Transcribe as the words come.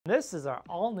This is our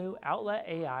all-new Outlet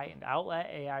AI and Outlet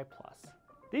AI Plus.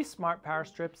 These smart power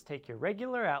strips take your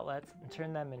regular outlets and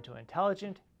turn them into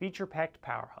intelligent, feature-packed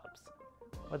power hubs.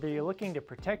 Whether you're looking to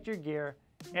protect your gear,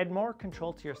 add more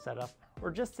control to your setup,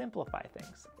 or just simplify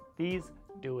things, these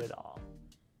do it all.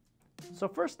 So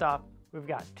first off, we've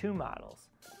got two models,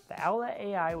 the Outlet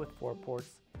AI with 4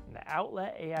 ports and the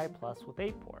Outlet AI Plus with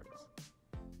 8 ports.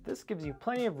 This gives you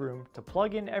plenty of room to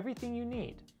plug in everything you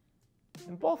need.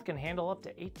 And both can handle up to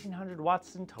 1800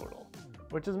 watts in total,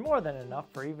 which is more than enough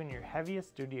for even your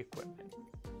heaviest duty equipment.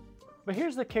 But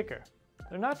here's the kicker,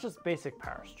 they're not just basic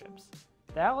power strips.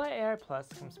 The Outlet AI Plus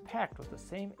comes packed with the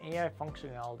same AI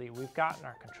functionality we've got in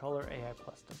our controller AI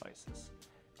Plus devices.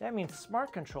 That means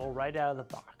smart control right out of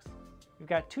the box. We've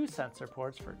got 2 sensor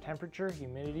ports for temperature,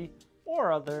 humidity,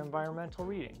 or other environmental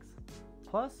readings.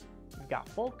 Plus, we've got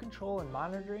full control and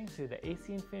monitoring through the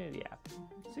acinfinity app,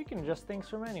 so you can adjust things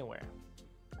from anywhere.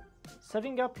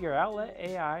 Setting up your Outlet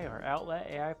AI or Outlet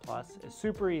AI Plus is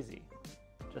super easy.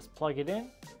 Just plug it in,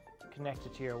 connect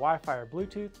it to your Wi-Fi or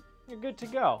Bluetooth, and you're good to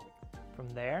go. From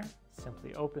there,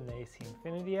 simply open the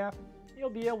acinfinity app, and you'll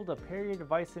be able to pair your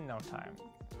device in no time.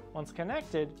 Once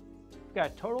connected, you've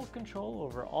got total control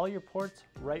over all your ports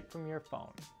right from your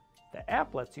phone. The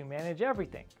app lets you manage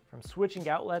everything, from switching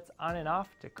outlets on and off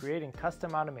to creating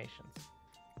custom automations.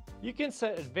 You can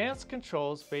set advanced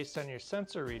controls based on your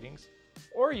sensor readings,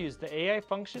 or use the AI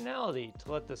functionality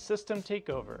to let the system take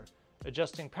over,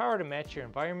 adjusting power to match your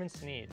environment's needs.